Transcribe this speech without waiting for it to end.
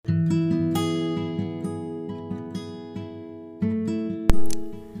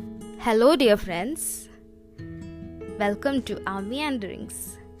Hello, dear friends. Welcome to our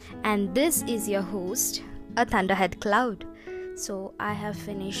meanderings. And this is your host, a thunderhead cloud. So, I have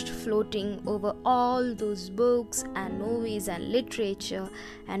finished floating over all those books and movies and literature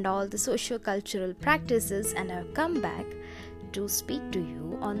and all the socio-cultural practices, and I've come back to speak to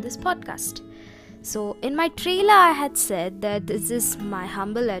you on this podcast. So, in my trailer, I had said that this is my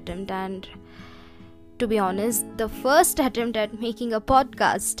humble attempt, and to be honest, the first attempt at making a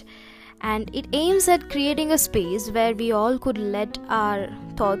podcast. And it aims at creating a space where we all could let our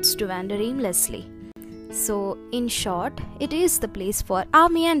thoughts to wander aimlessly. So, in short, it is the place for our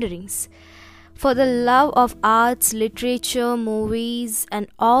meanderings. For the love of arts, literature, movies, and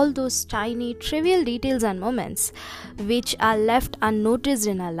all those tiny trivial details and moments which are left unnoticed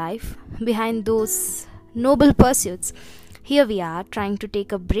in our life behind those noble pursuits. Here we are trying to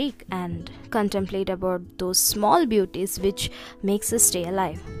take a break and contemplate about those small beauties which makes us stay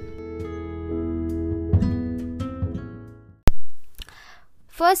alive.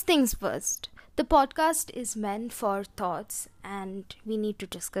 First things first, the podcast is meant for thoughts and we need to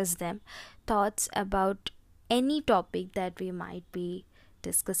discuss them. Thoughts about any topic that we might be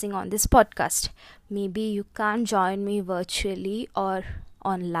discussing on this podcast. Maybe you can't join me virtually or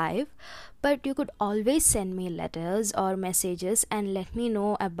on live, but you could always send me letters or messages and let me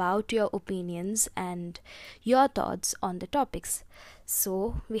know about your opinions and your thoughts on the topics.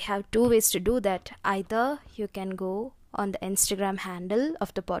 So we have two ways to do that. Either you can go on the Instagram handle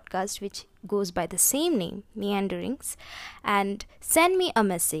of the podcast, which goes by the same name, Meanderings, and send me a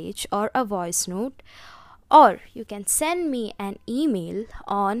message or a voice note, or you can send me an email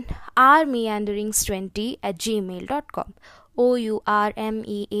on ourmeanderings20@gmail.com,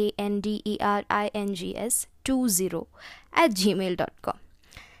 ourmeanderings20@gmail.com.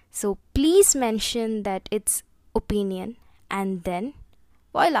 So please mention that it's opinion, and then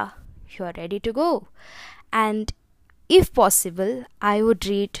voila, you are ready to go. And if possible, I would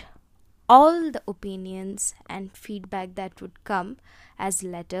read all the opinions and feedback that would come as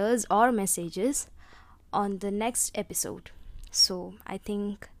letters or messages on the next episode. So I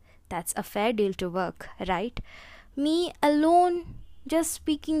think that's a fair deal to work, right? Me alone, just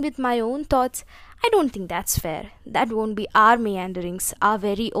speaking with my own thoughts, I don't think that's fair. That won't be our meanderings, our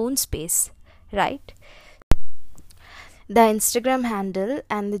very own space, right? The Instagram handle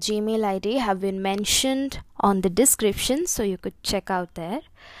and the Gmail ID have been mentioned on the description, so you could check out there.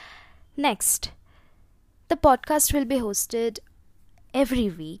 Next, the podcast will be hosted every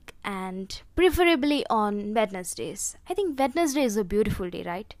week and preferably on Wednesdays. I think Wednesday is a beautiful day,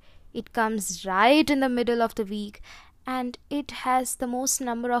 right? It comes right in the middle of the week and it has the most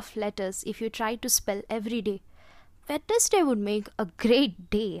number of letters if you try to spell every day. Wednesday would make a great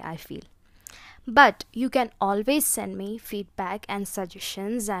day, I feel. But you can always send me feedback and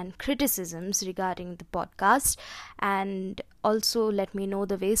suggestions and criticisms regarding the podcast, and also let me know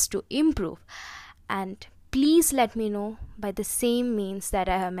the ways to improve. And please let me know by the same means that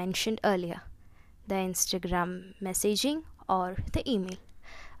I have mentioned earlier, the Instagram messaging or the email.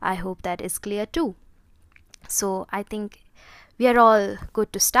 I hope that is clear too. So I think we are all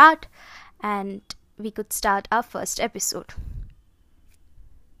good to start, and we could start our first episode.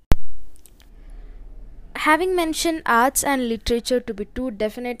 Having mentioned arts and literature to be two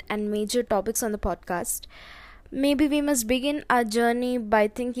definite and major topics on the podcast, maybe we must begin our journey by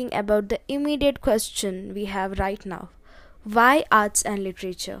thinking about the immediate question we have right now. Why arts and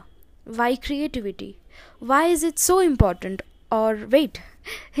literature? Why creativity? Why is it so important? Or wait,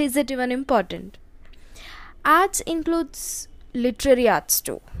 is it even important? Arts includes literary arts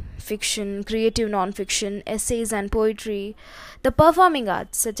too. Fiction, creative non-fiction, essays and poetry, the performing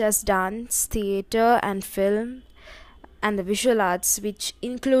arts such as dance, theatre and film, and the visual arts which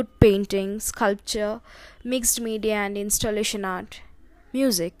include painting, sculpture, mixed media and installation art,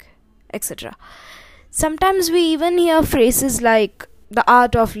 music, etc. Sometimes we even hear phrases like the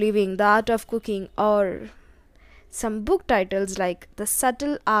art of living, the art of cooking, or some book titles like the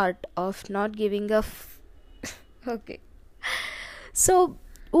subtle art of not giving a okay. So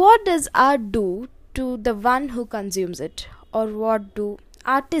what does art do to the one who consumes it? Or what do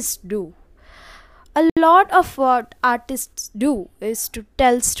artists do? A lot of what artists do is to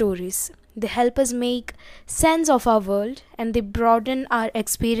tell stories. They help us make sense of our world and they broaden our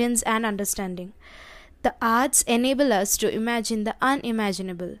experience and understanding. The arts enable us to imagine the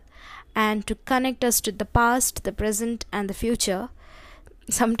unimaginable and to connect us to the past, the present, and the future,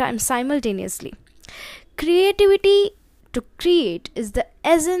 sometimes simultaneously. Creativity to create is the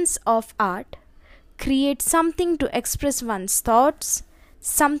essence of art. Create something to express one's thoughts,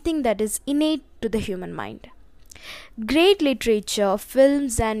 something that is innate to the human mind. Great literature,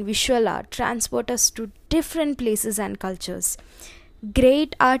 films, and visual art transport us to different places and cultures.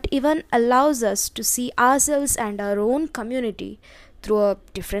 Great art even allows us to see ourselves and our own community through a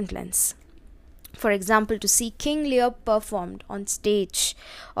different lens. For example, to see King Lear performed on stage,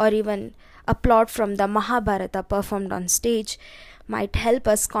 or even a plot from the Mahabharata performed on stage, might help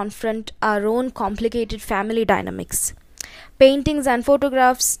us confront our own complicated family dynamics. Paintings and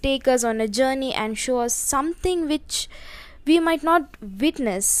photographs take us on a journey and show us something which we might not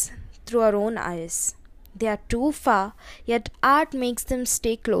witness through our own eyes. They are too far, yet art makes them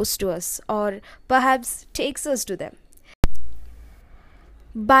stay close to us, or perhaps takes us to them.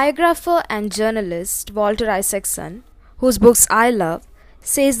 Biographer and journalist Walter Isaacson, whose books I love,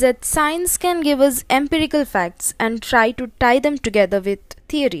 says that science can give us empirical facts and try to tie them together with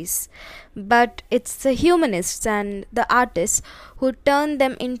theories, but it's the humanists and the artists who turn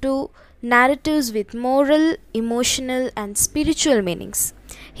them into narratives with moral, emotional, and spiritual meanings.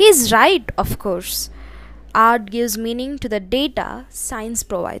 He is right, of course. Art gives meaning to the data science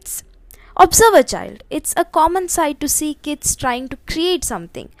provides. Observe a child. It's a common sight to see kids trying to create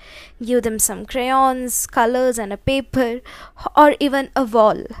something. Give them some crayons, colors, and a paper, or even a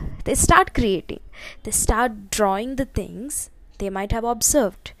wall. They start creating. They start drawing the things they might have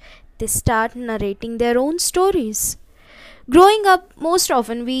observed. They start narrating their own stories. Growing up, most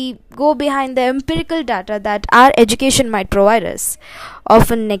often we go behind the empirical data that our education might provide us,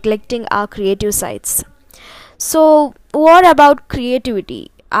 often neglecting our creative sides. So, what about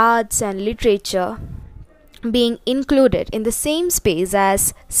creativity, arts, and literature being included in the same space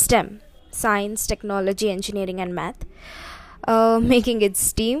as STEM, science, technology, engineering, and math, making it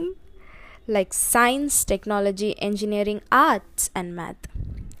STEAM, like science, technology, engineering, arts, and math?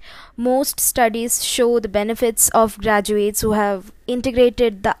 Most studies show the benefits of graduates who have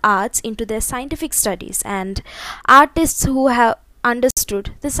integrated the arts into their scientific studies and artists who have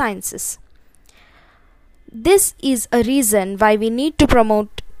understood the sciences. This is a reason why we need to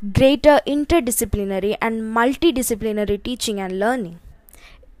promote greater interdisciplinary and multidisciplinary teaching and learning.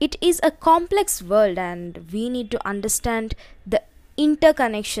 It is a complex world and we need to understand the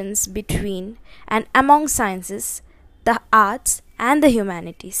interconnections between and among sciences, the arts, and the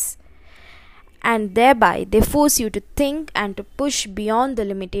humanities. And thereby they force you to think and to push beyond the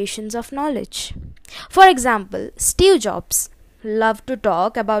limitations of knowledge. For example, Steve Jobs loved to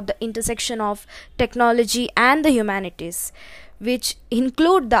talk about the intersection of technology and the humanities, which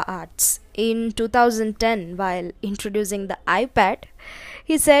include the arts. In 2010, while introducing the iPad,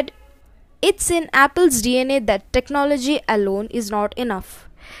 he said, "It's in Apple's DNA that technology alone is not enough.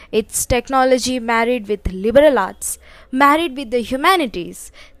 It's technology married with liberal arts, married with the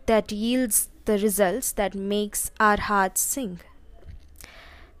humanities, that yields the results that makes our hearts sing."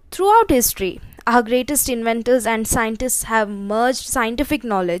 Throughout history, our greatest inventors and scientists have merged scientific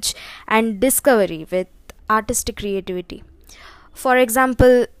knowledge and discovery with artistic creativity. For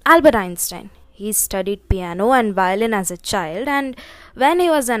example, Albert Einstein. He studied piano and violin as a child, and when he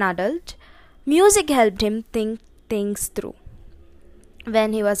was an adult, music helped him think things through.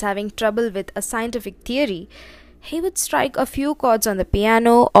 When he was having trouble with a scientific theory, he would strike a few chords on the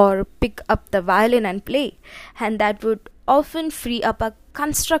piano or pick up the violin and play, and that would often free up a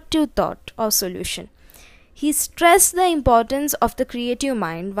constructive thought or solution. He stressed the importance of the creative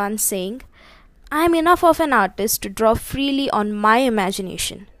mind, once saying, "I am enough of an artist to draw freely on my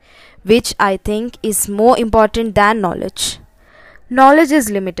imagination," which I think is more important than knowledge. Knowledge is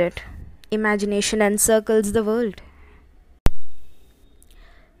limited, imagination encircles the world.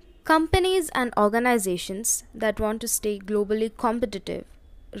 Companies and organizations that want to stay globally competitive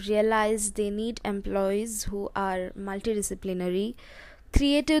realize they need employees who are multidisciplinary,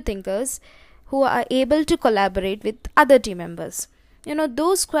 creative thinkers who are able to collaborate with other team members.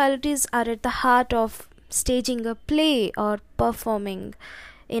 Those qualities are at the heart of staging a play or performing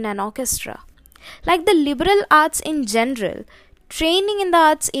in an orchestra. Like the liberal arts in general, training in the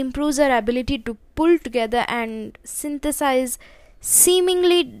arts improves our ability to pull together and synthesize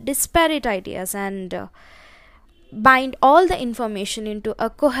seemingly disparate ideas and bind all the information into a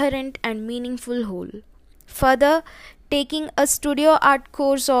coherent and meaningful whole. Further, taking a studio art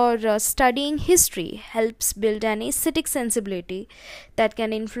course or studying history helps build an aesthetic sensibility that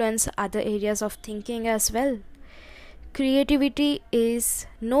can influence other areas of thinking as well. Creativity is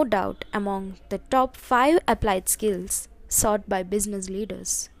no doubt among the top 5 applied skills sought by business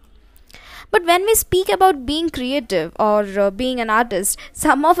leaders. But when we speak about being creative or being an artist,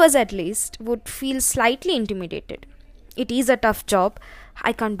 some of us at least would feel slightly intimidated. It is a tough job,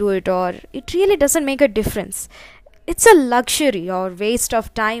 I can't do it, or it really doesn't make a difference. It's a luxury or waste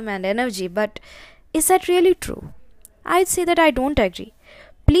of time and energy, but is that really true? I'd say that I don't agree.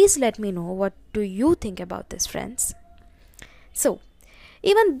 Please let me know what do you think about this, friends. So,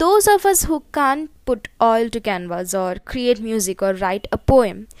 even those of us who can't put oil to canvas or create music or write a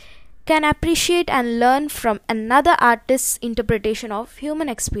poem can appreciate and learn from another artist's interpretation of human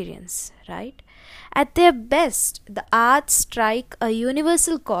experience, right? At their best, the arts strike a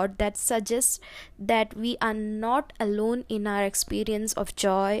universal chord that suggests that we are not alone in our experience of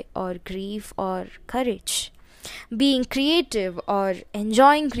joy or grief or courage. Being creative or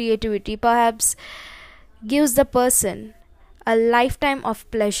enjoying creativity perhaps gives the person a lifetime of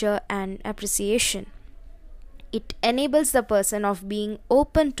pleasure and appreciation. It enables the person of being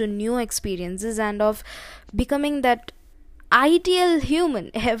open to new experiences and of becoming that ideal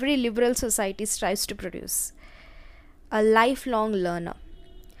human every liberal society strives to produce, a lifelong learner.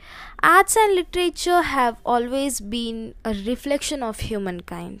 Arts and literature have always been a reflection of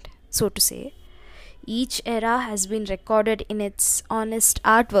humankind, so to say. Each era has been recorded in its honest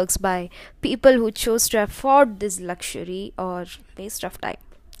artworks by people who chose to afford this luxury or waste of time.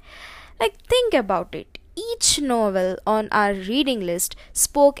 Like, think about it. Each novel on our reading list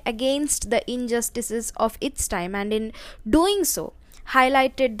spoke against the injustices of its time and, in doing so,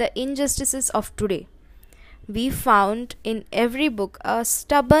 highlighted the injustices of today. We found in every book a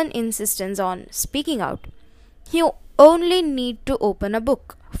stubborn insistence on speaking out. You only need to open a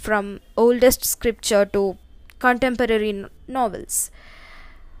book, from oldest scripture to contemporary novels.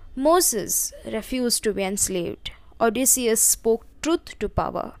 Moses refused to be enslaved. Odysseus spoke truth to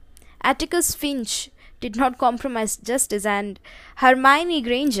power. Atticus Finch did not compromise justice, and Hermione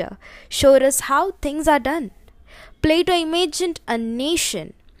Granger showed us how things are done. Plato imagined a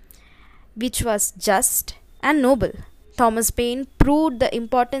nation which was just and noble. Thomas Paine proved the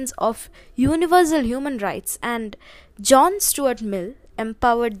importance of universal human rights, and John Stuart Mill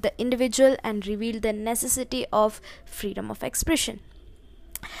empowered the individual and revealed the necessity of freedom of expression.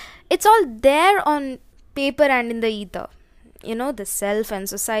 It's all there on paper and in the ether. The self and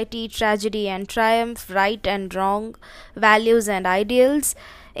society, tragedy and triumph, right and wrong, values and ideals.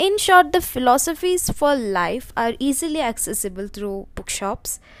 In short, the philosophies for life are easily accessible through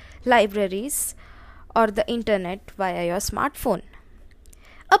bookshops, libraries, or the internet via your smartphone.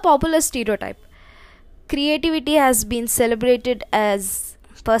 A popular stereotype: creativity has been celebrated as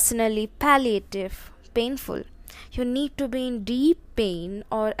personally palliative, painful. You need to be in deep pain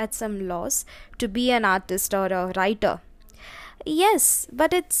or at some loss to be an artist or a writer. Yes,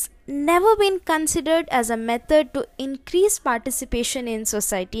 but it's never been considered as a method to increase participation in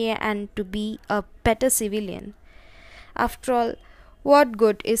society and to be a better civilian. After all, what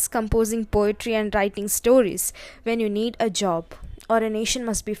good is composing poetry and writing stories when you need a job, or a nation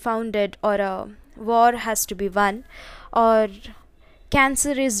must be founded, or a war has to be won, or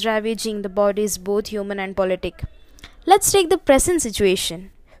cancer is ravaging the bodies, both human and politic? Let's take the present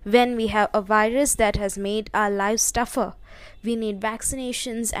situation. When we have a virus that has made our lives tougher, we need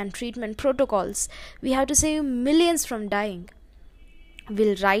vaccinations and treatment protocols. We have to save millions from dying.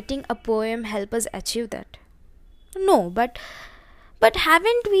 Will writing a poem help us achieve that? No, but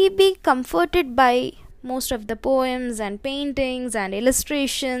haven't we been comforted by most of the poems and paintings and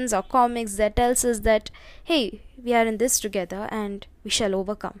illustrations or comics that tells us that, hey, we are in this together and we shall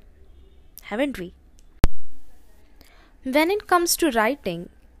overcome? Haven't we? When it comes to writing,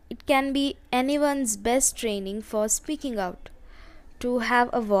 it can be anyone's best training for speaking out, to have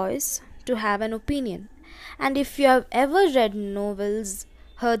a voice, to have an opinion. And if you have ever read novels,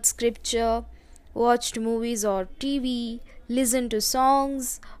 heard scripture, watched movies or TV, listened to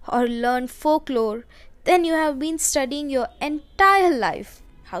songs, or learned folklore, then you have been studying your entire life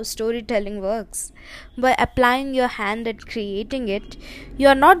how storytelling works. By applying your hand at creating it, you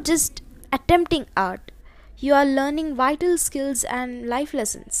are not just attempting art, you are learning vital skills and life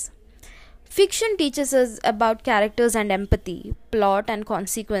lessons. Fiction teaches us about characters and empathy, plot and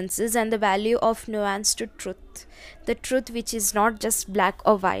consequences, and the value of nuance to truth. The truth which is not just black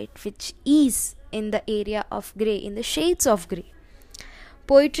or white, which is in the area of grey, in the shades of grey.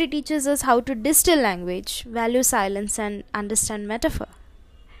 Poetry teaches us how to distill language, value silence, and understand metaphor.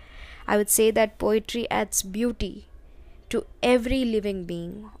 I would say that poetry adds beauty to every living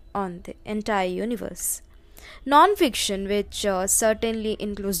being on the entire universe. Non-fiction, which certainly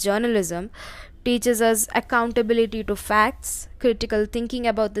includes journalism, teaches us accountability to facts, critical thinking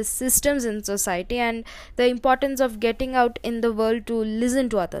about the systems in society, and the importance of getting out in the world to listen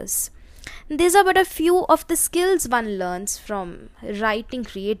to others. These are but a few of the skills one learns from writing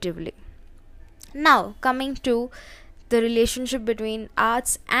creatively. Now, coming to the relationship between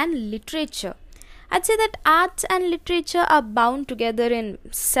arts and literature, I'd say that arts and literature are bound together in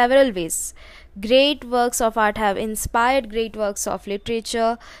several ways. Great works of art have inspired great works of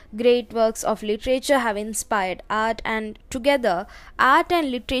literature, great works of literature have inspired art, and together, art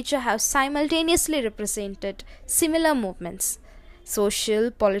and literature have simultaneously represented similar movements,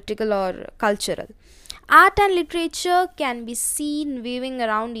 social, political, or cultural. Art and literature can be seen weaving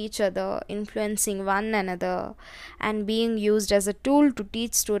around each other, influencing one another, and being used as a tool to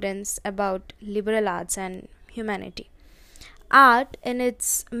teach students about liberal arts and humanity. Art, in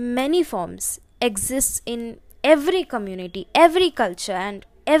its many forms, exists in every community, every culture, and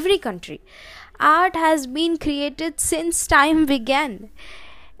every country. Art has been created since time began,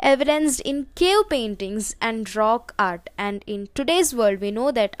 evidenced in cave paintings and rock art. And in today's world, we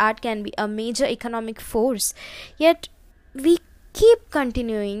know that art can be a major economic force. Yet, we keep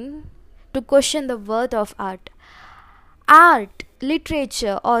continuing to question the worth of art. Art,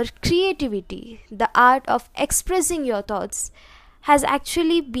 literature, or creativity, the art of expressing your thoughts, has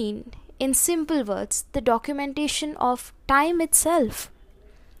actually been, in simple words, the documentation of time itself.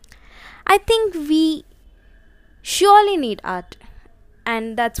 I think we surely need art,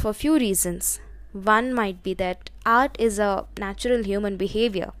 and that's for few reasons. One might be that art is a natural human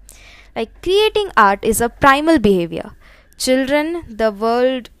behavior. Like creating art is a primal behavior. Children the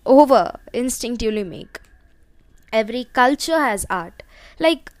world over instinctively make. Every culture has art,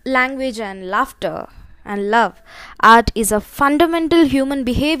 like language and laughter and love. Art is a fundamental human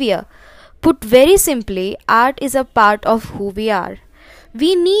behavior. Put very simply, art is a part of who we are.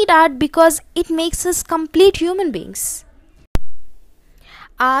 We need art because it makes us complete human beings.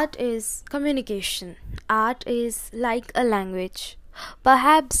 Art is communication. Art is like a language.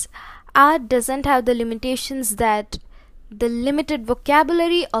 Perhaps art doesn't have the limitations that the limited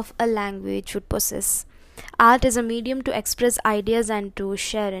vocabulary of a language would possess. Art is a medium to express ideas and to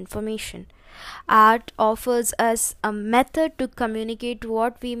share information. Art offers us a method to communicate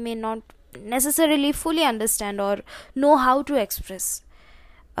what we may not necessarily fully understand or know how to express.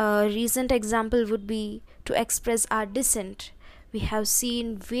 A recent example would be to express our dissent. We have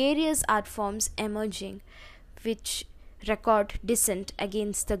seen various art forms emerging which record dissent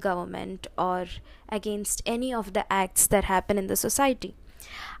against the government or against any of the acts that happen in the society.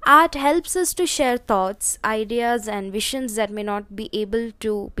 Art helps us to share thoughts, ideas, and visions that may not be able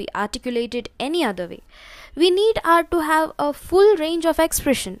to be articulated any other way. We need art to have a full range of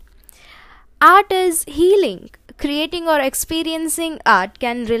expression. Art is healing. Creating or experiencing art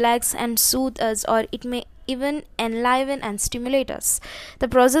can relax and soothe us, or it may even enliven and stimulate us. The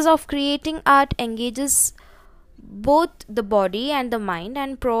process of creating art engages both the body and the mind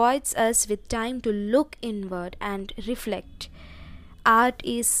and provides us with time to look inward and reflect. Art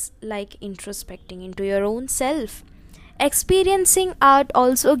is like introspecting into your own self. Experiencing art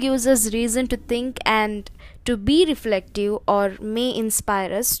also gives us reason to think and to be reflective, or may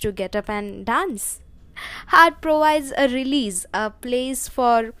inspire us to get up and dance. Art provides a release, a place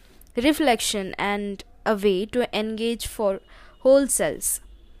for reflection, and a way to engage for whole selves.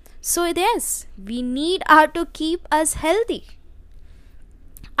 So, yes, we need art to keep us healthy.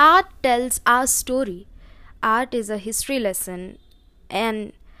 Art tells our story. Art is a history lesson,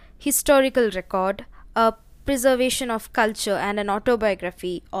 an historical record, a preservation of culture, and an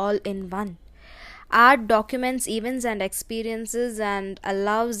autobiography all in one. Art documents events and experiences and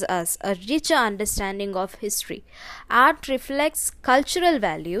allows us a richer understanding of history. Art reflects cultural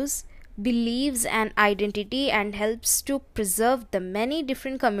values, beliefs, and identity and helps to preserve the many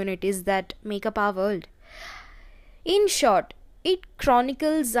different communities that make up our world. In short, it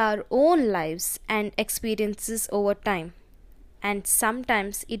chronicles our own lives and experiences over time, and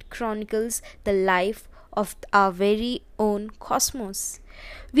sometimes it chronicles the life of our very own cosmos.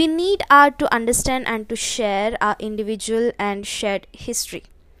 We need art to understand and to share our individual and shared history.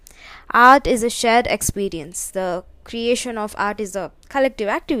 Art is a shared experience. The creation of art is a collective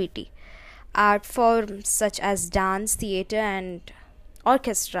activity. Art forms such as dance, theatre, and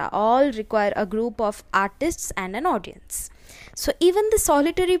orchestra all require a group of artists and an audience. So, even the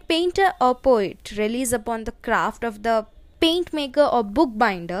solitary painter or poet relies upon the craft of the paint maker or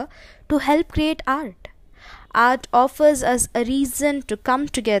bookbinder to help create art. Art offers us a reason to come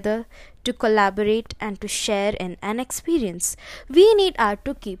together, to collaborate, and to share in an experience. We need art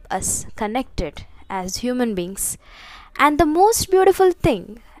to keep us connected as human beings. And the most beautiful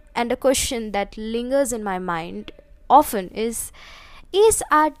thing, and a question that lingers in my mind often is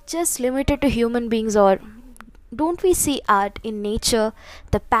art just limited to human beings, or don't we see art in nature,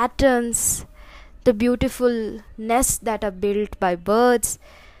 the patterns, the beautiful nests that are built by birds,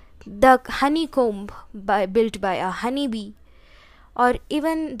 the honeycomb built by a honeybee, or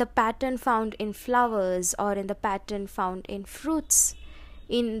even the pattern found in flowers or in the pattern found in fruits,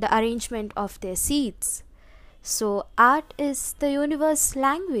 in the arrangement of their seeds. So, art is the universe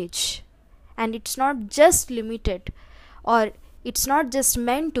language, and it's not just limited, or it's not just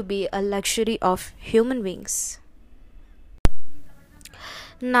meant to be a luxury of human beings.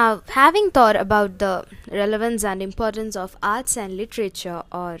 Now, having thought about the relevance and importance of arts and literature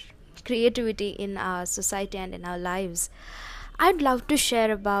or creativity in our society and in our lives, I'd love to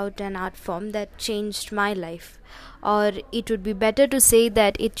share about an art form that changed my life, or it would be better to say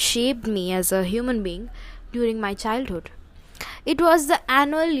that it shaped me as a human being during my childhood. It was the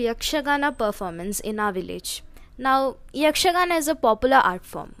annual Yakshagana performance in our village. Now, Yakshagana is a popular art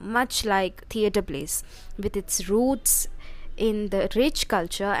form, much like theatre plays, with its roots in the rich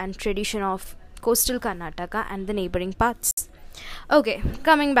culture and tradition of coastal Karnataka and the neighboring parts. Okay,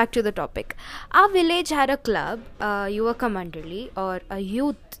 coming back to the topic. Our village had a club, a Yuvaka Mandali, or a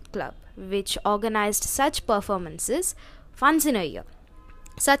youth club, which organized such performances once in a year,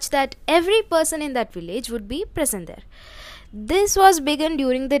 such that every person in that village would be present there. This was begun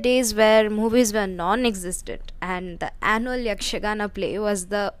during the days where movies were non existent, and the annual Yakshagana play was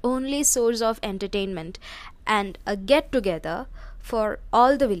the only source of entertainment and a get together for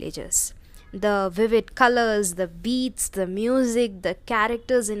all the villagers. The vivid colors, the beats, the music, the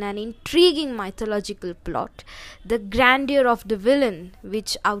characters in an intriguing mythological plot, the grandeur of the villain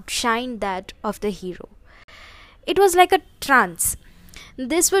which outshined that of the hero. It was like a trance.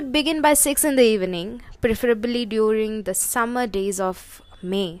 This would begin by 6 in the evening, preferably during the summer days of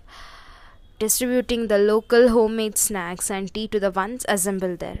May, distributing the local homemade snacks and tea to the ones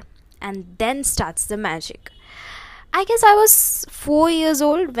assembled there. And then starts the magic. I guess I was 4 years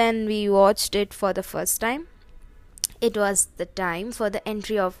old when we watched it for the first time. It was the time for the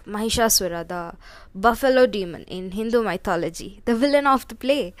entry of Mahishasura, the buffalo demon in Hindu mythology, the villain of the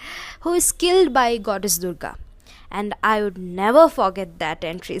play, who is killed by goddess Durga. And I would never forget that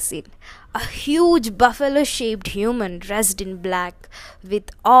entry scene. A huge buffalo shaped human dressed in black,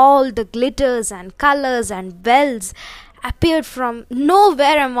 with all the glitters and colors and bells, appeared from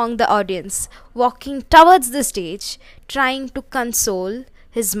nowhere among the audience, walking towards the stage, trying to console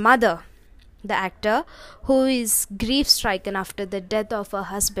his mother, the actor, who is grief stricken after the death of her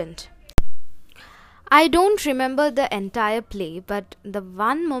husband. I don't remember the entire play, but the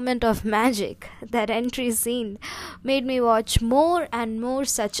one moment of magic, that entry scene, made me watch more and more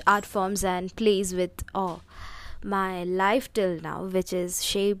such art forms and plays with awe. My life till now, which is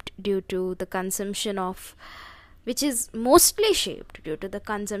mostly shaped due to the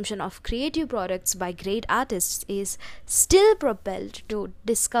consumption of creative products by great artists, is still propelled to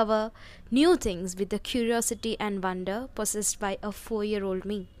discover new things with the curiosity and wonder possessed by a 4-year-old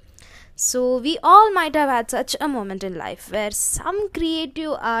me. So, we all might have had such a moment in life where some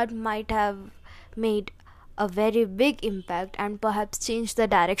creative art might have made a very big impact and perhaps changed the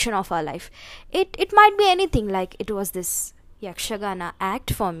direction of our life. It might be anything, like it was this Yakshagana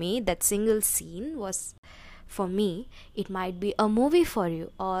act for me, that single scene was for me. It might be a movie for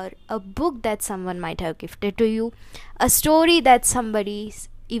you, or a book that someone might have gifted to you, a story that somebody,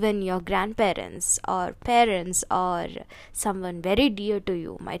 even your grandparents or parents or someone very dear to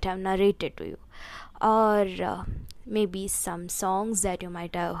you, might have narrated to you, or maybe some songs that you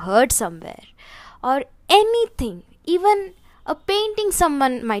might have heard somewhere, or anything, even a painting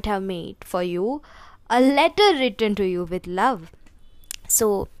someone might have made for you, a letter written to you with love.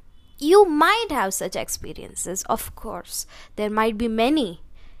 So you might have such experiences, of course. There might be many,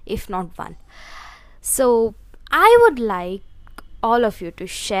 if not one. So I would like all of you to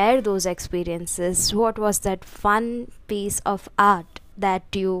share those experiences. What was that one piece of art that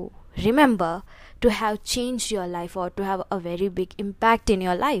you remember to have changed your life or to have a very big impact in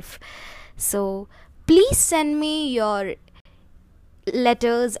your life? So please send me your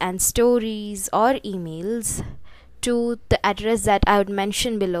letters and stories or emails to the address that I would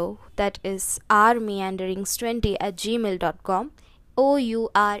mention below, that is ourmeanderings20@gmail.com,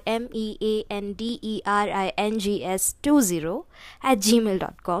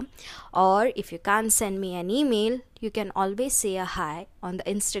 ourmeanderings20@gmail.com. Or if you can't send me an email, you can always say a hi on the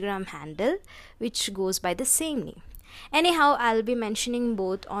Instagram handle, which goes by the same name. Anyhow, I'll be mentioning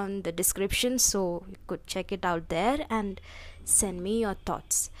both on the description, so you could check it out there and send me your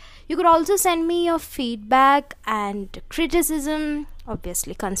thoughts. You could also send me your feedback and criticism,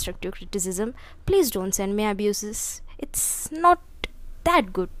 obviously constructive criticism. Please don't send me abuses. It's not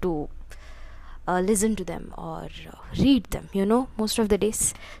that good to listen to them or read them, most of the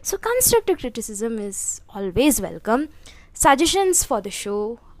days. So constructive criticism is always welcome. Suggestions for the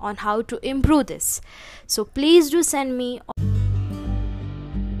show on how to improve this. So please do send me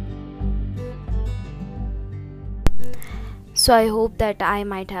So I hope that I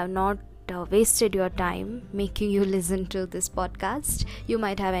might have not wasted your time making you listen to this podcast. You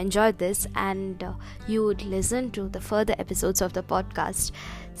might have enjoyed this, and you would listen to the further episodes of the podcast.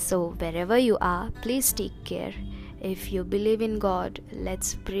 So wherever you are, please take care. If you believe in God,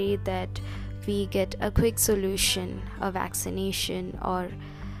 let's pray that we get a quick solution, a vaccination, or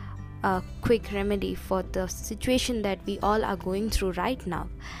a quick remedy for the situation that we all are going through right now.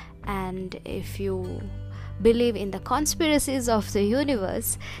 And if you believe in the conspiracies of the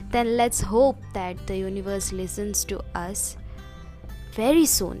universe, then let's hope that the universe listens to us very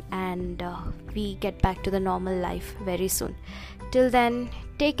soon, and we get back to the normal life very soon. Till then,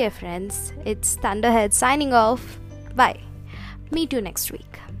 take care, friends. It's Thunderhead signing off. Bye. Meet you next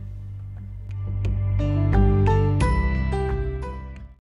week.